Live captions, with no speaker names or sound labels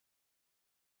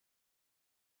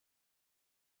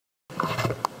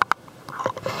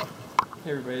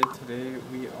Hey everybody, today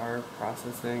we are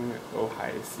processing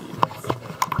Ohai seeds.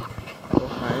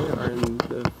 Ohai are in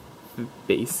the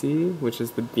Fabaceae, which is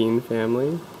the bean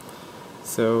family.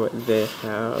 So they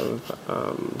have,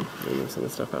 let me move some of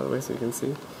the stuff out of the way so you can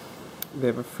see. They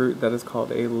have a fruit that is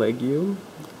called a legume.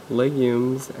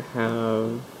 Legumes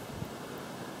have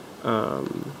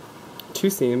two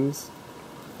seams,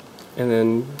 and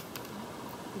then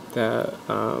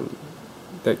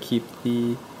that keep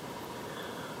the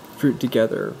fruit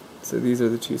together. So these are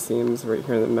the two seams right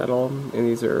here in the middle, and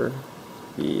these are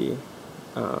the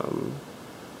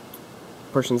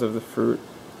portions of the fruit.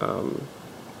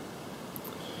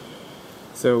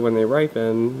 So when they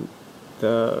ripen,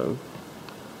 the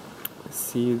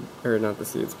seed, or not the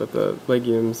seeds, but the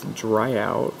legumes dry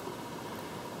out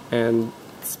and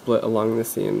split along the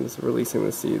seams, releasing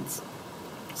the seeds.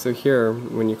 So here,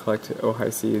 when you collect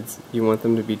Ohai seeds, you want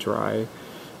them to be dry,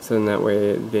 so in that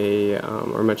way they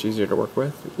are much easier to work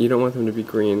with. You don't want them to be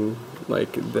green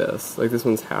like this. Like this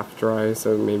one's half dry,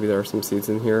 so maybe there are some seeds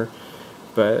in here,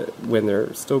 but when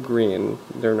they're still green,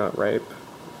 they're not ripe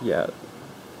yet.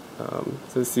 So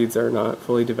the seeds are not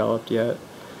fully developed yet,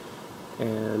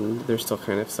 and they're still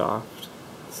kind of soft.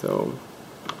 So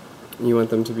you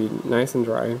want them to be nice and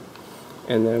dry,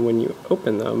 and then when you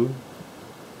open them,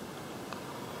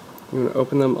 you want to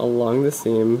open them along the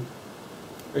seam,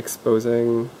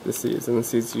 exposing the seeds, and the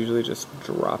seeds usually just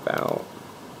drop out.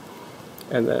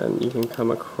 And then you can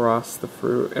come across the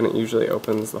fruit, and it usually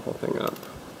opens the whole thing up.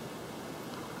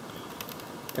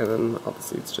 And then all the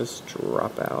seeds just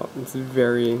drop out. It's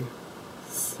very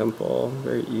simple,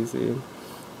 very easy.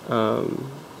 Ohai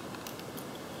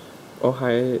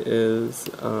is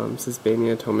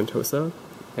Sesbania tomentosa,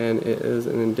 and it is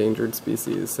an endangered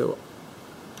species. So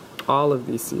all of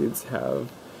these seeds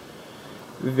have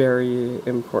very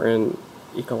important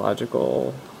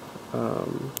ecological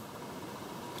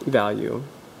value,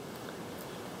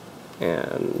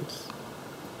 and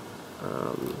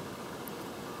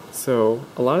so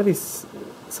a lot of these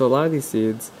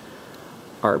seeds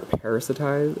are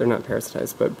parasitized. They're not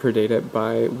parasitized, but predated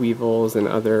by weevils and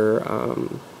other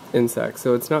insects.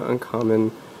 So it's not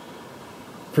uncommon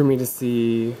for me to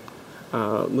see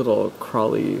little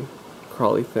crawly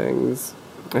things.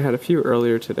 I had a few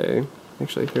earlier today.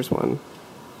 Actually, here's one.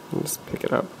 I'll just pick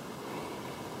it up.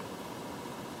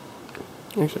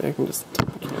 Actually, I can just take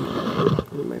the camera.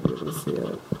 You might be able to see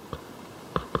it.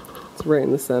 It's right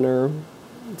in the center.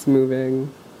 It's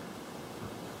moving.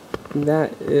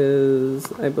 That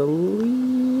is, I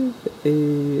believe,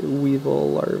 a weevil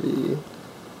larvae.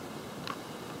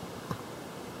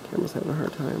 Camera's having a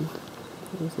hard time.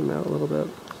 I'll zoom out a little bit.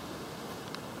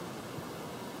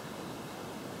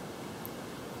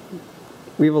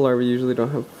 Weevil larvae usually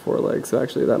don't have four legs, so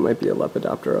actually that might be a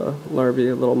Lepidoptera larvae,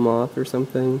 a little moth or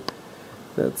something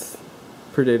that's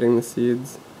predating the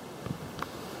seeds.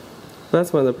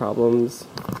 That's one of the problems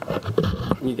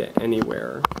you get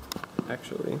anywhere,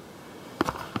 actually.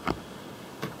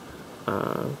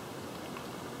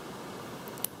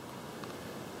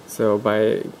 So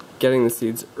by getting the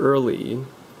seeds early,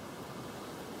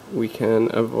 we can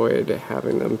avoid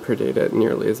having them predate it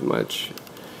nearly as much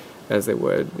as they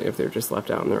would if they're just left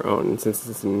out on their own. And since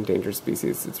it's an endangered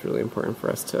species, it's really important for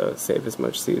us to save as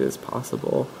much seed as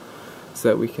possible so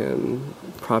that we can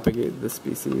propagate the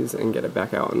species and get it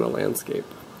back out in the landscape.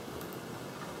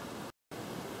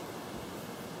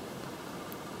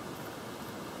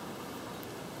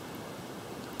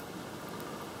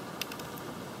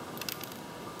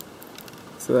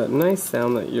 So that nice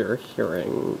sound that you're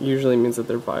hearing usually means that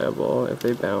they're viable if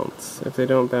they bounce. If they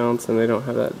don't bounce and they don't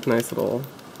have that nice little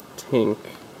tink,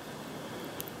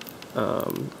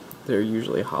 they're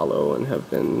usually hollow and have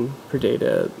been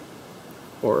predated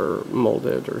or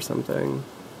molded or something.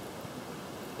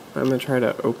 I'm going to try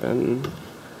to open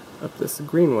up this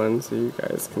green one so you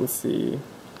guys can see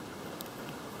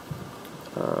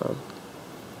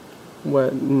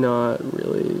what not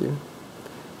really,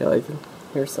 yeah, like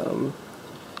here's some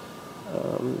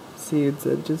seeds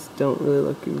that just don't really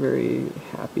look very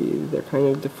happy. They're kind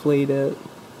of deflated,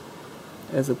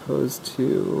 as opposed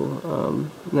to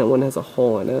that one has a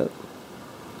hole in it.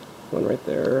 One right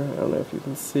there. I don't know if you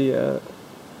can see it,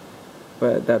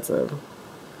 but that's a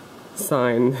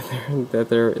sign that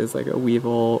there is like a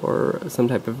weevil or some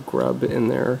type of grub in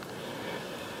there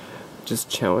just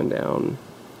chowing down.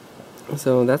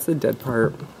 So that's the dead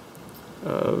part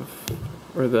of,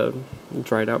 or the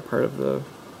dried out part of the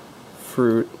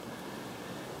fruit.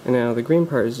 And now the green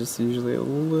part is just usually a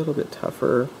little bit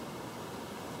tougher,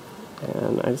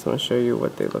 and I just want to show you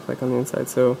what they look like on the inside.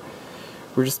 So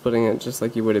we're just splitting it just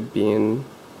like you would a bean.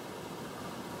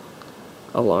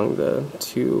 along the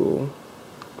two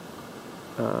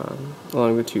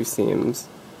seams.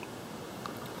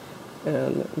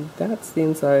 And that's the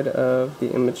inside of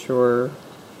the immature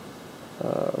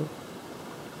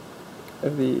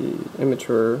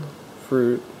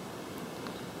fruit.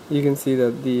 You can see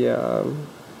that the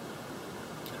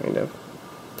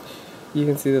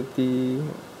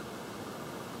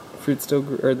fruit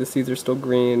or the seeds are still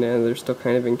green, and they're still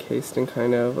kind of encased in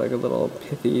kind of like a little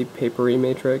pithy, papery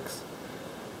matrix.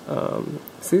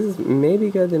 Seeds may be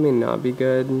good, they may not be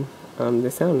good. They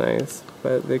sound nice,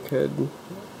 but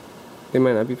they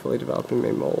might not be fully developed and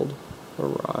may mold or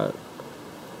rot.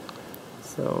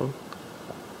 So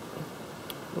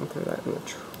I'll throw that in the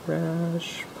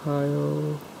trash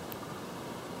pile.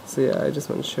 So yeah, I just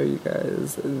want to show you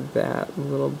guys that a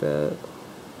little bit.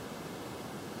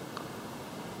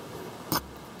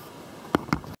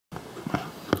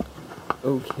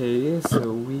 Okay,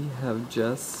 so we have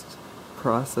just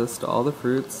processed all the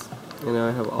fruits, and now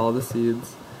I have all the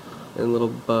seeds and little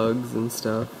bugs and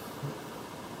stuff,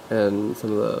 and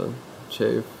some of the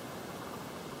chaff,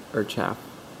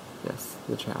 yes,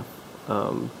 the chaff,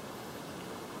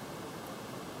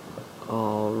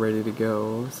 all ready to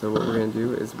go. So what we're going to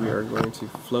do is we are going to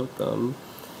float them.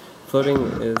 Floating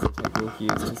is a technique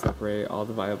used to separate all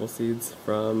the viable seeds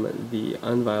from the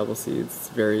unviable seeds. It's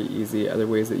very easy. Other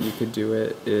ways that you could do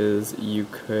it is you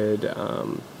could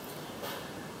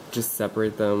just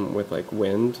separate them with like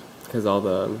wind, because all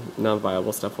the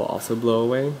non-viable stuff will also blow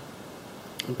away.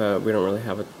 But we don't really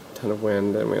have a ton of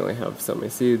wind, and we only have so many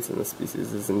seeds, and the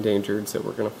species is endangered, so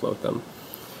we're going to float them.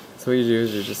 So what you do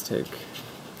is you just take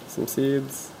some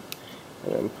seeds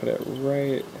and then put it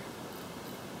right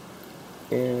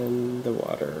in the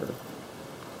water.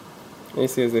 And you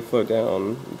see as they float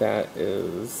down, that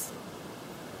is,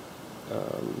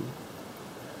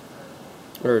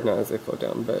 or not as they float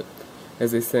down, but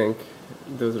as they sink,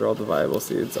 those are all the viable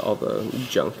seeds. All the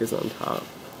junk is on top.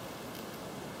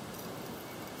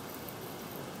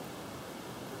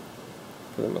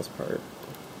 For the most part.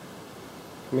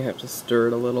 You may have to stir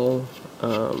it a little,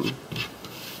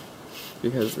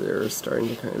 because they're starting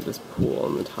to kind of just pool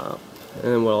on the top. And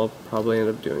then what I'll probably end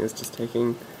up doing is just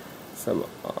taking some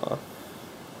off.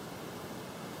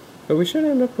 But we should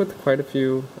end up with quite a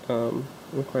few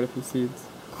seeds.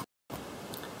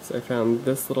 So I found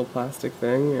this little plastic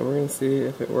thing, and we're going to see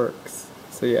if it works.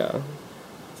 So yeah,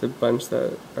 it's a bunch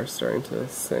that are starting to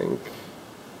sink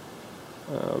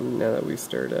now that we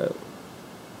stirred it.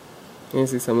 And you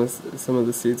see some of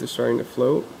the seeds are starting to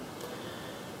float,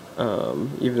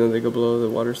 even though they go below the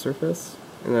water surface.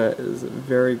 And that is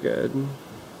very good,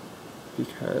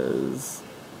 because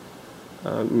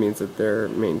it means that they're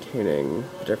maintaining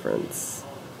the difference,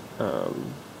 or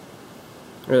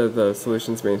that the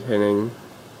solution's maintaining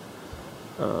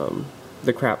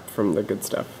the crap from the good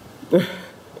stuff. And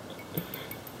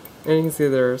you can see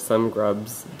there are some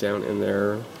grubs down in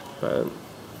there, but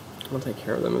I'll take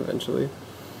care of them eventually.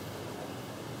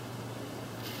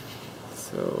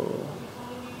 So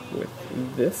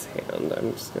with this hand,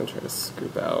 I'm just going to try to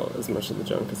scoop out as much of the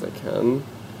junk as I can.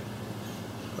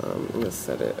 I'm going to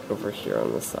set it over here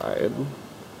on the side.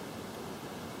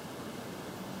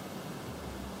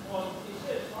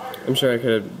 I'm sure I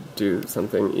could do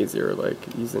something easier, like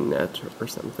use a net or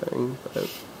something, but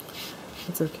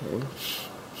it's okay.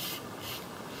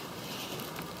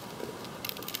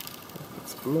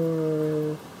 Some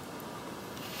more.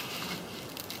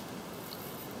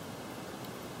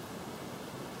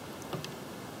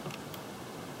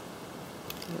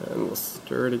 And we'll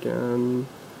stir it again.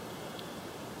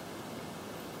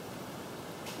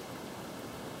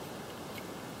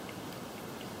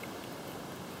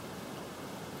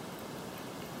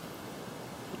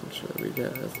 Make sure we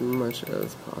get as much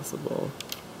as possible.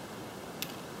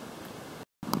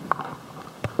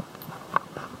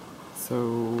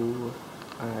 So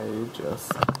I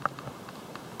just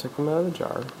took them out of the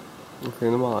jar and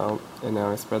cleaned them all out, and now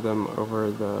I spread them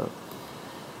over the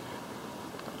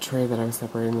tray that I was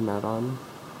separating them out on,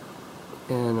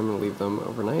 and I'm going to leave them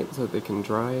overnight so that they can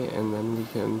dry, and then we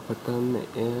can put them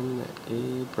in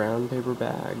a brown paper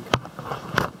bag.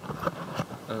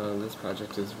 This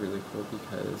project is really cool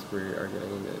because we are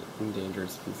getting the endangered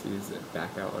species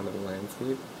back out onto the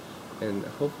landscape, and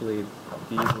hopefully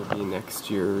these will be next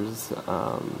year's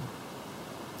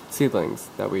seedlings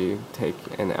that we take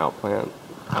and outplant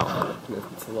out on the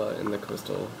peninsula in the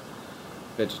coastal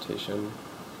vegetation.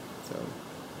 So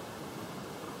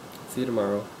see you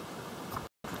tomorrow.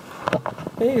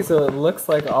 Hey, so it looks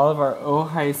like all of our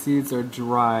Ohai seeds are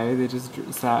dry. They just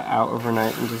sat out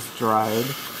overnight and just dried.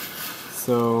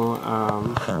 So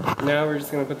now we're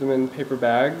just going to put them in paper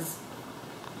bags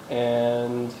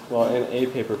and, well, in a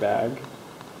paper bag,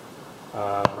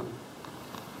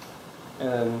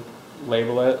 and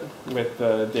label it with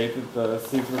the date that the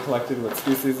seeds were collected, what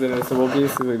species it is. So we'll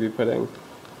basically be putting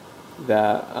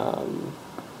that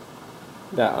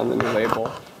that on the new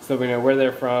label, so we know where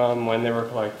they're from, when they were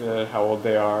collected, how old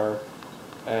they are,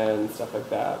 and stuff like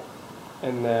that.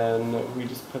 And then we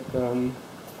just put them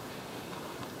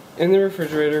in the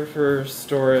refrigerator for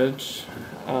storage.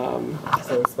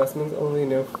 So specimens only,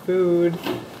 no food,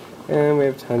 and we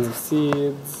have tons of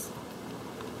seeds.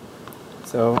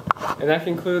 So, and that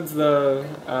concludes the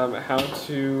how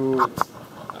to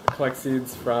collect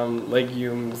seeds from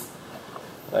legumes,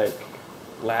 like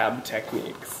lab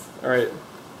techniques. All right,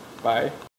 bye.